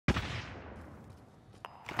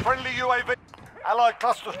Friendly UAV. Allied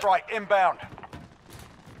cluster strike inbound.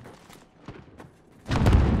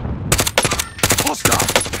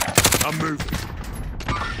 Hostile! I'm moving.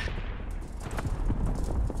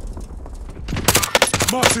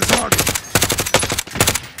 Mark the target.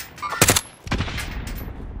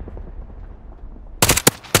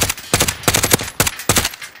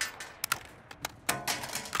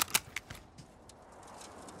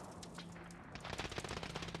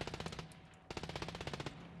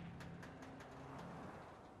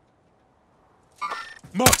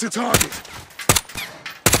 Mark the target.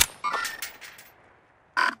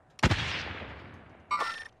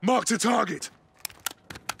 Mark the target.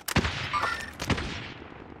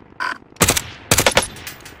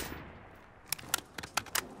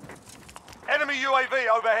 Enemy UAV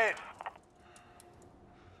overhead.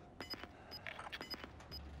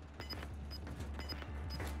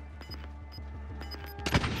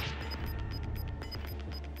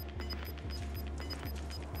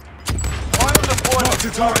 Final deployment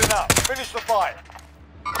is loading up. Finish the fight.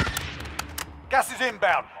 Gas is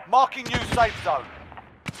inbound. Marking new safe zone.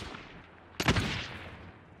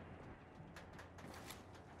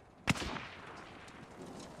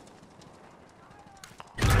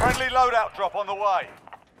 Friendly loadout drop on the way.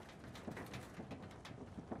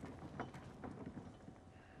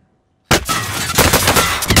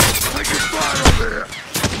 Taking fire over here.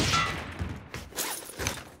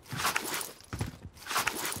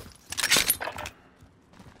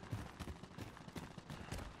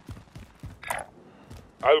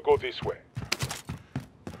 I'll go this way.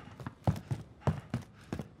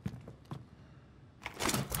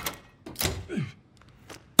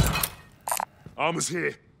 Armor's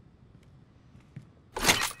here.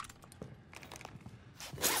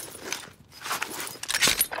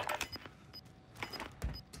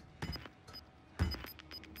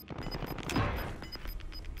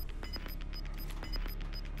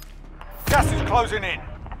 Gas is closing in.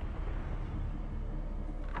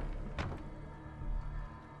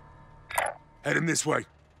 Heading this way.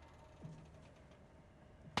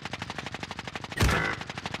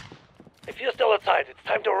 If you're still outside, it's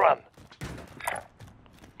time to run.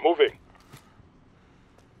 Moving.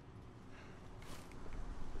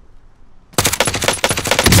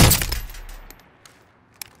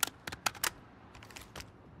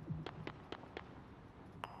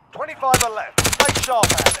 $25 are left. Stay sharp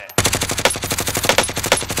out there.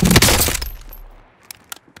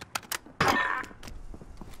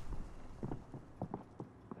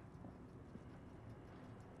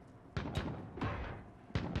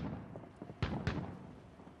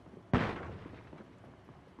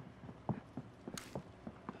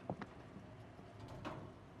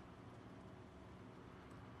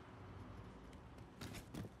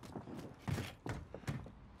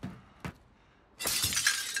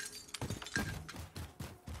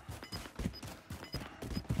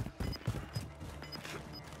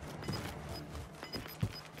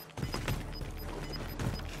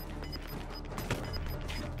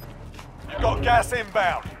 Got gas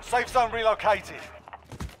inbound. Safe zone relocated.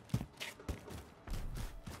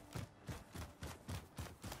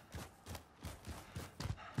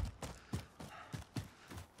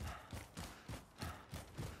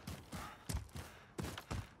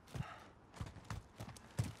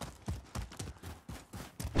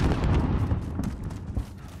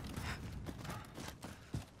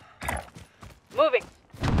 Moving.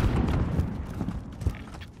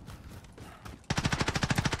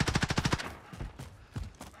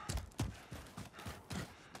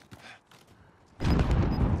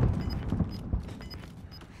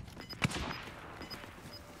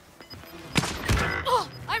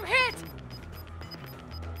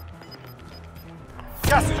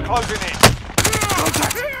 Gas is closing in.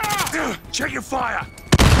 Contact! Check your fire!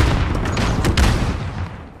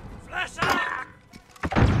 Flash out!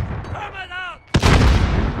 Coming out!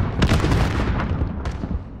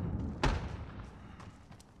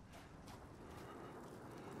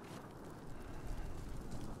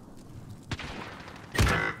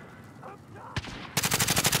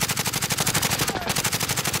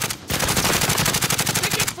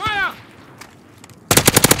 Taking fire!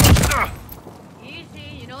 Easy,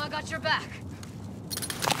 you know I got your back.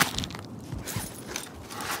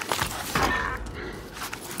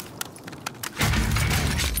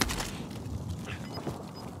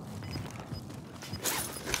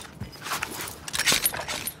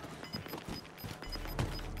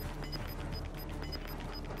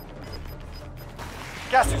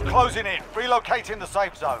 Gas is closing in. Relocating the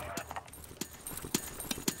safe zone.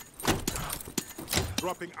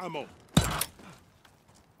 Dropping ammo.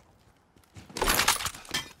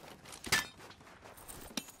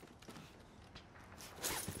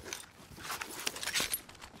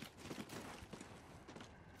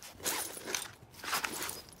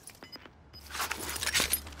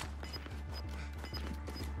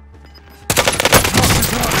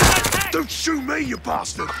 Don't shoot me, you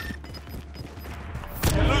bastard!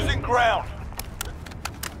 You're losing ground.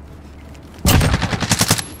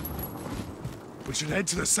 We should head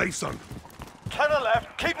to the safe zone. To the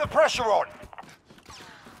left, keep the pressure on.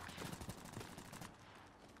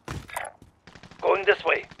 Going this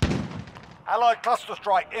way. Allied cluster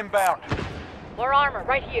strike inbound. More armor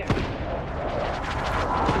right here. This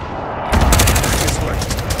way.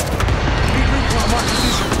 Need recon my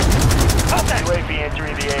position. Contact! UAV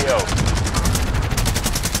entering the AO.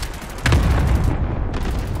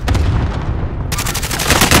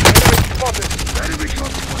 Enemy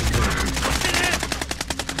contact.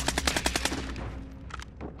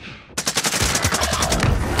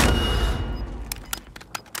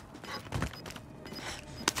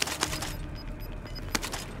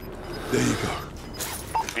 There you go.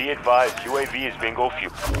 Be advised, UAV is bingo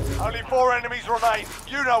fuel. Only 4 enemies remain.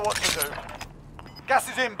 You know what to do. Gas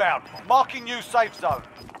is inbound. Marking new safe zone.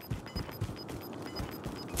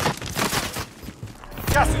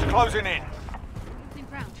 Gas is closing in. Losing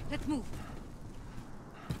ground. Let's move.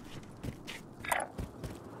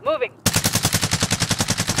 Moving.